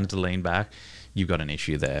like starting to lean back, you've got an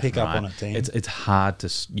issue there. Pick up on it, team. It's hard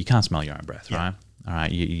to... You can't smell your own breath, right? All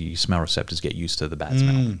right, your smell receptors get used to the bad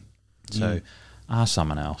smell. So ask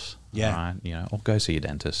someone else. Right? Or go see your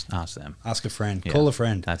dentist. Ask them. Ask a friend. Call a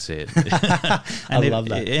friend. That's it. I love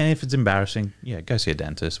that. And if it's embarrassing, go see a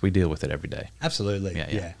dentist. We deal with it every day. Absolutely.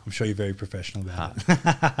 Yeah. I'm sure you're very professional about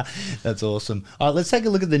it. That's awesome. All right, let's take a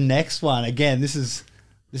look at the next one. Again, this is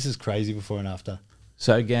crazy before and after.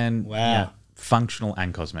 So again, functional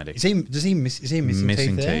and cosmetic. Is he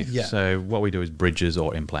missing teeth there? Yeah. So what we do is bridges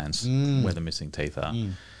or implants where the missing teeth are.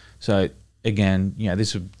 So again, you know,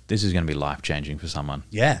 this is going to be life changing for someone.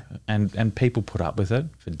 Yeah. And people put up with it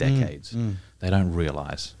for decades. They don't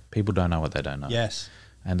realize. People don't know what they don't know. Yes.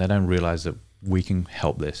 And they don't realize that we can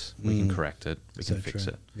help this. We can correct it. We can fix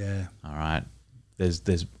it. Yeah. All right.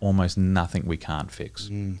 There's almost nothing we can't fix.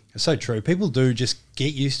 It's so true. People do just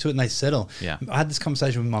get used to it and they settle. Yeah. I had this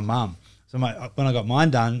conversation with my mum. So when I got mine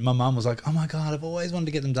done, my mum was like, "Oh my God, I've always wanted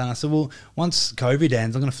to get them done." I said, "Well, once COVID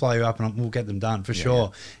ends, I'm going to fly you up and we'll get them done for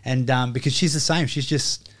sure." Yeah. And because she's the same, she's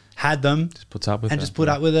just had them, just puts up with and it. just put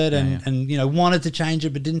up with it, and you know, wanted to change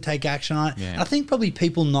it but didn't take action on it. Yeah. And I think probably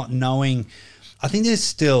people not knowing. I think there's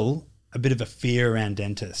still a bit of a fear around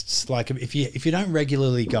dentists. Like if you don't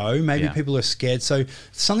regularly go, maybe people are scared. So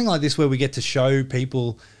something like this where we get to show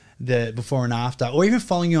people the before and after, or even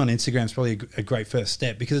following you on Instagram is probably a great first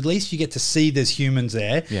step, because at least you get to see there's humans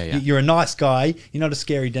there. Yeah. You're a nice guy. You're not a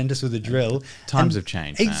scary dentist with a drill. Times have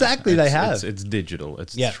changed. Exactly, they have. It's digital.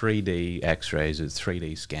 It's 3D X-rays. It's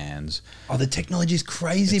 3D scans. Oh, the technology is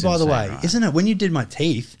crazy, It's by the insane, way, right? isn't it? When you did my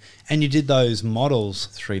teeth and you did those models,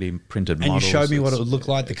 3D printed and models. you showed me what it would look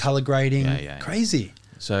like, the color grading. Crazy.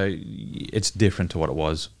 So it's different to what it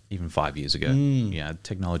was even 5 years ago. Yeah,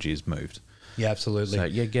 technology has moved. Yeah, absolutely.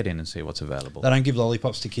 So get in and see what's available. They don't give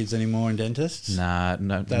lollipops to kids anymore in dentists. Nah,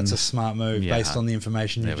 no. That's a smart move based on the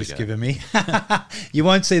information you've just given me. You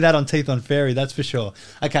won't see that on Teeth on Ferry, that's for sure.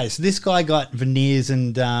 Okay, so this guy got veneers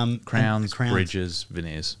and crowns, bridges,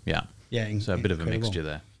 veneers. Yeah. Yeah. So a bit of a mixture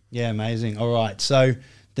there. Yeah, amazing. All right. So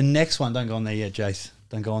the next one, don't go on there yet, Jace.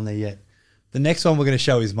 Don't go on there yet. The next one we're going to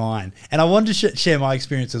show is mine. And I wanted to share my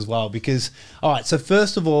experience as well because, all right, so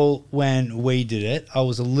first of all, when we did it, I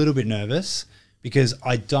was a little bit nervous because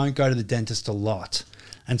I don't go to the dentist a lot.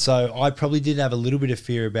 And so I probably did have a little bit of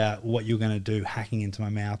fear about what you're going to do hacking into my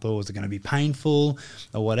mouth, or was it going to be painful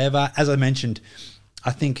or whatever. As I mentioned,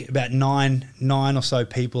 I think about nine or so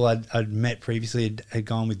people I'd met previously had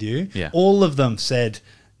gone with you. Yeah. All of them said,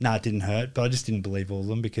 "No, it didn't hurt," but I just didn't believe all of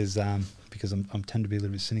them because I'm tend to be a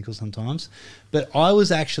little bit cynical sometimes. But I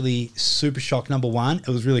was actually super shocked. Number one, it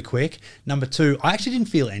was really quick. Number two, I actually didn't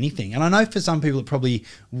feel anything. And I know for some people it probably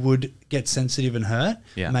would get sensitive and hurt.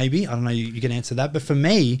 Yeah. Maybe. I don't know, you can answer that. But for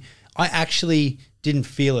me, I actually didn't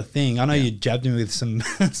feel a thing. I know you jabbed me with some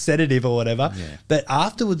sedative or whatever, but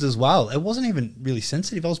afterwards as well, it wasn't even really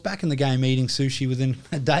sensitive. I was back in the game eating sushi within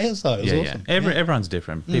a day or so. It was awesome. Everyone's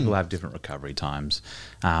different. People have different recovery times,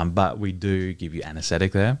 but we do give you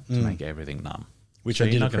anesthetic there to make everything numb, which I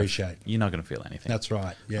did appreciate. You're not going to feel anything. That's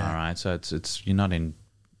right. Yeah. All right. So it's you're not in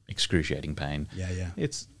excruciating pain. Yeah.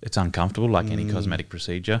 It's uncomfortable like any cosmetic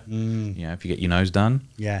procedure. You know, if you get your nose done,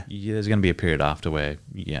 there's going to be a period after where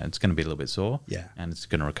it's going to be a little bit sore. Yeah. And it's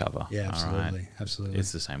going to recover. Yeah, absolutely. All right? Absolutely.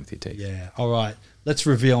 It's the same with your teeth. Yeah. All right. Let's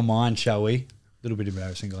reveal mine, shall we? A little bit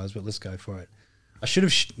embarrassing, guys, but let's go for it. I should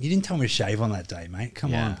have. You didn't tell me to shave on that day, mate.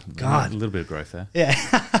 Come on. God. A little bit of growth there. Yeah.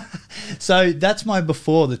 So that's my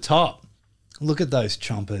before the top. Look at those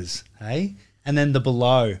chompers, hey? And then the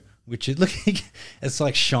below, which is looking, it's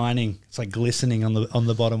like shining, it's like glistening on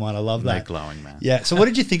the bottom one. I love that. They're glowing, man. Yeah. So what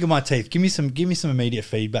did you think of my teeth? Give me some immediate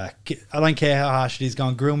feedback. I don't care how harsh it is. Go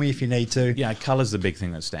and grill me if you need to. Yeah, colour's the big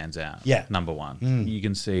thing that stands out. Yeah. Number one. You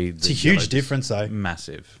can see it's a huge difference though.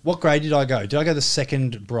 Massive. What grade did I go? Did I go the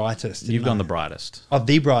second brightest? You've gone the brightest. Oh,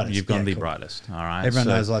 the brightest. You've gone the brightest. All right. Everyone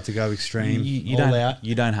knows I like to go extreme. You all don't, out.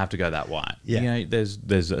 You don't have to go that white. Yeah. You know,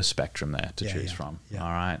 there's a spectrum there to choose from. Yeah.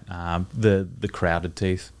 All right. The crowded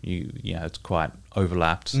teeth, it's quite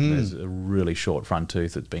overlapped. There's a really short front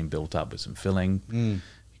tooth that's been built up with some filling.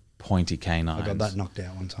 Pointy canines. I got that knocked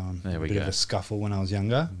out one time. There we go. A bit of a scuffle when I was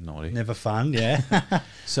younger. Naughty. Never fun, yeah.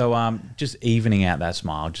 So just evening out that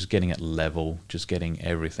smile, just getting it level, just getting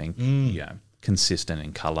everything consistent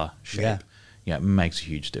in colour, shape. Yeah, it makes a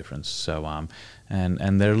huge difference. So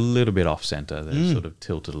and they're a little bit off centre. They're sort of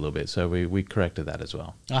tilted a little bit. So we corrected that as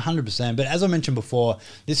well. 100%. But as I mentioned before,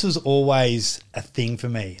 this was always a thing for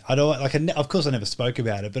me. Of course, I never spoke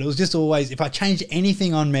about it, but it was just always, if I changed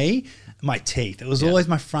anything on me, my teeth. It was always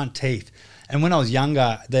my front teeth. And when I was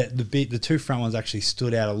younger, the two front ones actually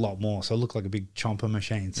stood out a lot more. So it looked like a big chomper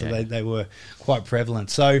machine. So they were quite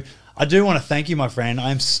prevalent. So I do want to thank you, my friend.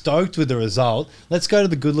 I am stoked with the result. Let's go to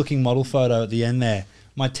the good-looking model photo at the end there.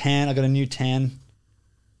 My tan, I got a new tan.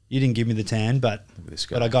 You didn't give me the tan, but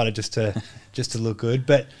I got it just to look good.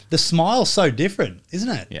 But the smile's so different, isn't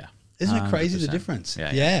it? Yeah. Isn't it crazy 100%. the difference?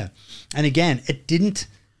 Yeah. And again, it didn't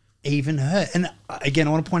even hurt. And again,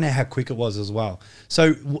 I want to point out how quick it was as well.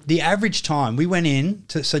 So the average time we went in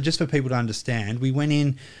so just for people to understand, we went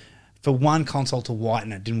in for one consult to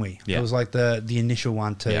whiten it, didn't we? Yeah. It was like the initial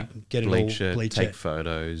one to get bleach it all bleach take it.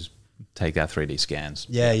 photos, take our 3D scans.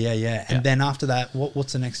 Yeah. And then after that,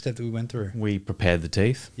 what's the next step that we went through? We prepared the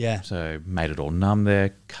teeth. Yeah. So made it all numb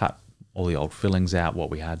there, cut all the old fillings out, what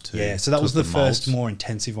we had to. Yeah, so that was the first more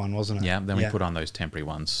intensive one, wasn't it? Yeah, then we put on those temporary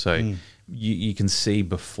ones. So you can see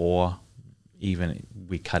before even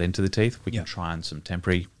we cut into the teeth, we can try on some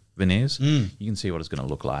temporary veneers. You can see what it's going to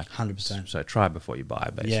look like. 100%. So try it before you buy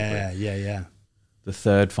it, basically. Yeah. The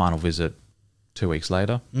third final visit, 2 weeks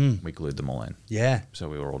later, we glued them all in. Yeah. So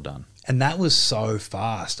we were all done. And that was so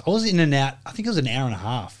fast. I was in and out, I think it was an hour and a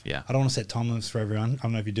half. Yeah. I don't want to set time limits for everyone. I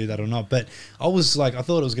don't know if you do that or not, but I was like, I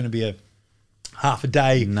thought it was going to be a half a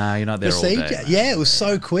day. No, you're not there procedure. all day. Yeah, it was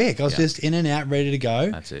so quick. I was just in and out, ready to go.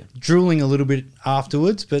 That's it. Drooling a little bit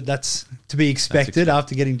afterwards, but that's to be expected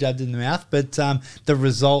after getting jabbed in the mouth. But the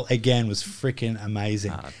result, again, was freaking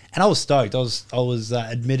amazing. And I was stoked. I was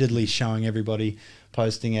admittedly showing everybody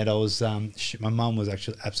posting it. I was my mum was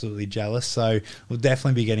actually absolutely jealous, so we'll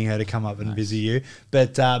definitely be getting her to come up and visit you.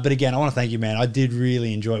 But again, I want to thank you, man. I did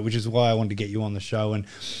really enjoy it, which is why I wanted to get you on the show. And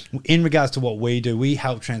in regards to what we do, we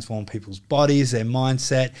help transform people's bodies, their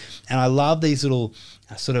mindset, and I love these little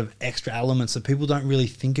sort of extra elements that people don't really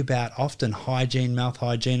think about often: hygiene, mouth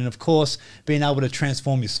hygiene, and of course being able to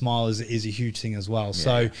transform your smile is a huge thing as well.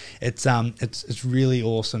 So it's really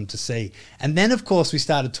awesome to see. And then of course we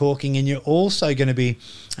started talking, and you're also going to be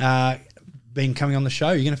coming on the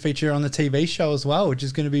show. You're going to feature on the TV show as well, which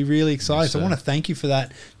is going to be really exciting. So I want to thank you for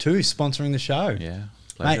that too, sponsoring the show. Yeah.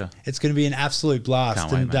 Pleasure. Mate, it's going to be an absolute blast.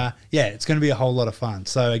 Can't wait, it's going to be a whole lot of fun.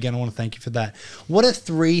 So again, I want to thank you for that. What are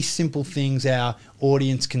 3 simple things our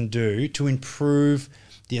audience can do to improve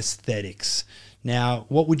the aesthetics? Now,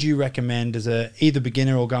 what would you recommend as either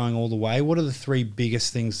beginner or going all the way? What are the 3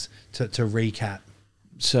 biggest things to recap?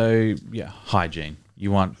 So hygiene.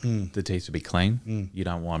 You want the teeth to be clean. You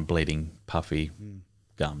don't want bleeding, puffy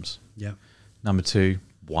gums. Yeah. Number 2,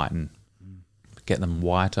 whiten. Get them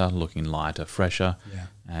whiter, looking lighter, fresher. Yeah.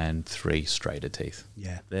 And 3, straighter teeth.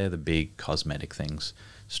 Yeah. They're the big cosmetic things.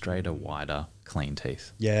 Straighter, wider, clean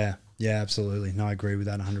teeth. Yeah, absolutely. No, I agree with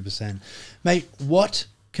that 100%. Mate, what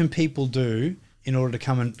can people do in order to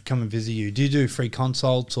come and visit you? Do you do free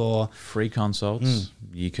consults or? Free consults.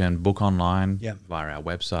 You can book online via our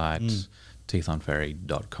website,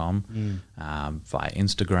 teethonferry.com, via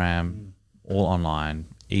Instagram, all online.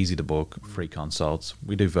 Easy to book, free consults.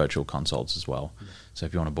 We do virtual consults as well. So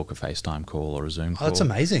if you want to book a FaceTime call or a Zoom call. Oh, that's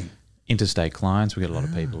amazing. Interstate clients, we get a lot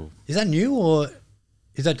of people. Is that new, or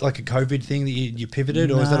is that like a COVID thing that you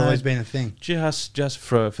pivoted, or has that always been a thing? Just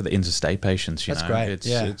for the interstate patients, you know.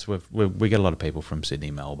 That's great. We get a lot of people from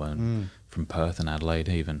Sydney, Melbourne, from Perth and Adelaide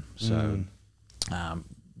even. So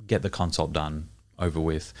get the consult done, over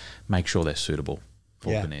with, make sure they're suitable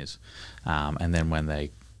for veneers. And then when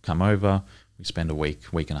they come over, we spend a week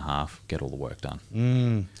and a half, get all the work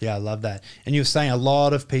done. Yeah, I love that. And you were saying a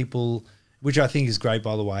lot of people, which I think is great,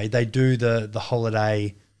 by the way, they do the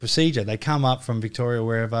holiday procedure. They come up from Victoria,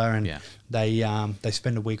 wherever, and they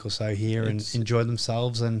spend a week or so here and enjoy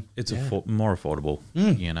themselves. And it's more affordable.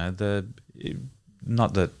 You know,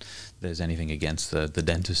 not that there's anything against the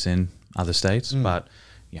dentists in other states, but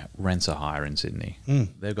rents are higher in Sydney.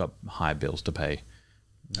 They've got high bills to pay.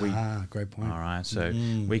 Great point. All right, so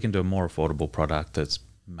we can do a more affordable product that's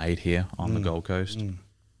made here on the Gold Coast.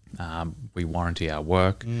 We warranty our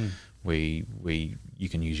work. You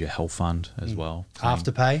can use your health fund as well.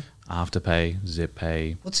 Afterpay, Zip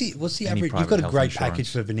Pay. What's the average? You've got a great package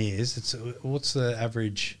for veneers. What's the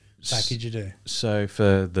average package you do? So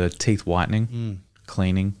for the teeth whitening,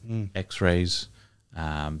 cleaning, X-rays,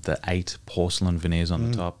 the 8 porcelain veneers on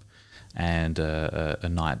the top, and a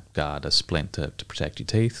night guard, a splint to protect your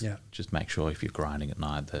teeth. Yeah. Just make sure if you're grinding at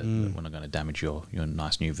night that we're not going to damage your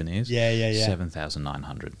nice new veneers. Yeah.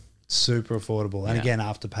 7,900. Super affordable. And again,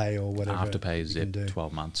 Afterpay or whatever. Afterpay, Zip,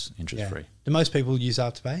 12 months, interest free. Do most people use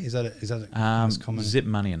Afterpay? Is that a most common? Zip,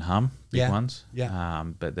 Money and Hum, big ones. Yeah.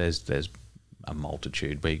 But there's a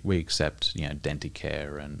multitude. We accept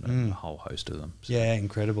Denticare and a whole host of them. So. Yeah,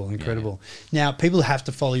 incredible. Now people have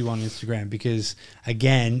to follow you on Instagram because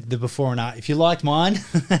again, the before and after. If you liked mine,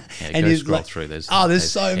 and you scroll through. There's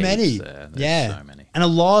so many. There's so many. And a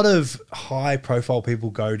lot of high profile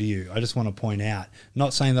people go to you. I just want to point out,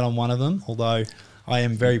 not saying that I'm one of them, although I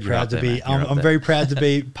am very proud to be. I'm very proud to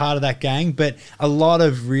be part of that gang. But a lot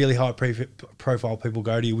of really high profile people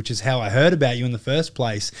go to you, which is how I heard about you in the first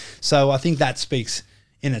place. So I think that speaks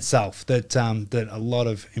in itself that a lot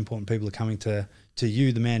of important people are coming to to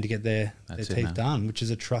you, the man, to get their teeth done, which is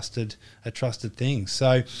a trusted thing.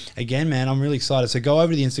 So again, man, I'm really excited. So go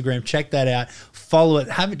over to the Instagram, check that out, follow it,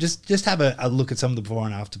 just have a look at some of the before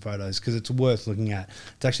and after photos, because it's worth looking at.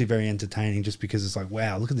 It's actually very entertaining, just because it's like,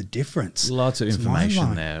 wow, look at the difference. Lots of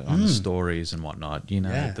information there on the stories and whatnot. You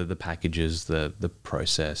know, the packages, the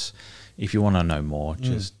process. If you want to know more,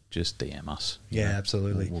 just DM us. Yeah,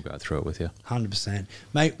 absolutely. We'll go through it with you. 100%.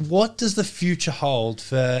 Mate, what does the future hold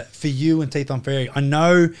for you and Teeth on Ferry? I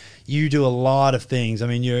know you do a lot of things. I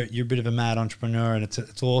mean, you're a bit of a mad entrepreneur, and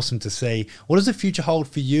it's awesome to see. What does the future hold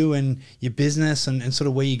for you and your business, and sort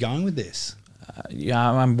of where you're going with this?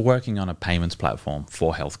 I'm working on a payments platform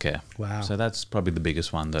for healthcare. Wow. So that's probably the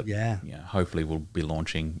biggest one that hopefully we'll be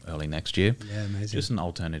launching early next year. Yeah, amazing. Just an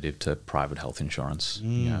alternative to private health insurance.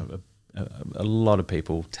 You know, a lot of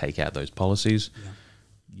people take out those policies.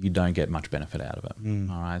 You don't get much benefit out of it.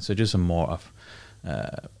 All right. So just a more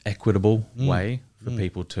equitable way for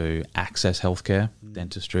people to access healthcare,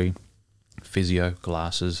 dentistry, physio,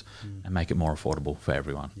 glasses, and make it more affordable for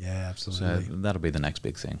everyone. Yeah, absolutely. So that'll be the next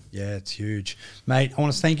big thing. Yeah, it's huge. Mate, I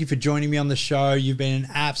want to thank you for joining me on the show. You've been an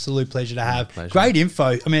absolute pleasure to have. Great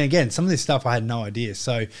info. I mean, again, some of this stuff I had no idea.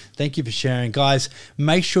 So thank you for sharing. Guys,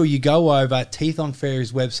 make sure you go over. Teeth on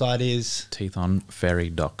Ferry's website is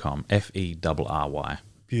teethonferry.com. Ferry.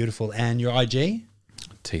 Beautiful. And your IG?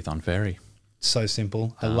 Teeth on Ferry. So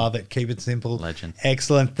simple. I love it. Keep it simple. Legend.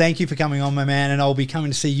 Excellent. Thank you for coming on, my man. And I'll be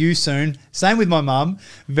coming to see you soon. Same with my mum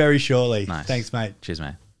very shortly. Nice. Thanks, mate. Cheers,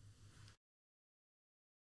 mate.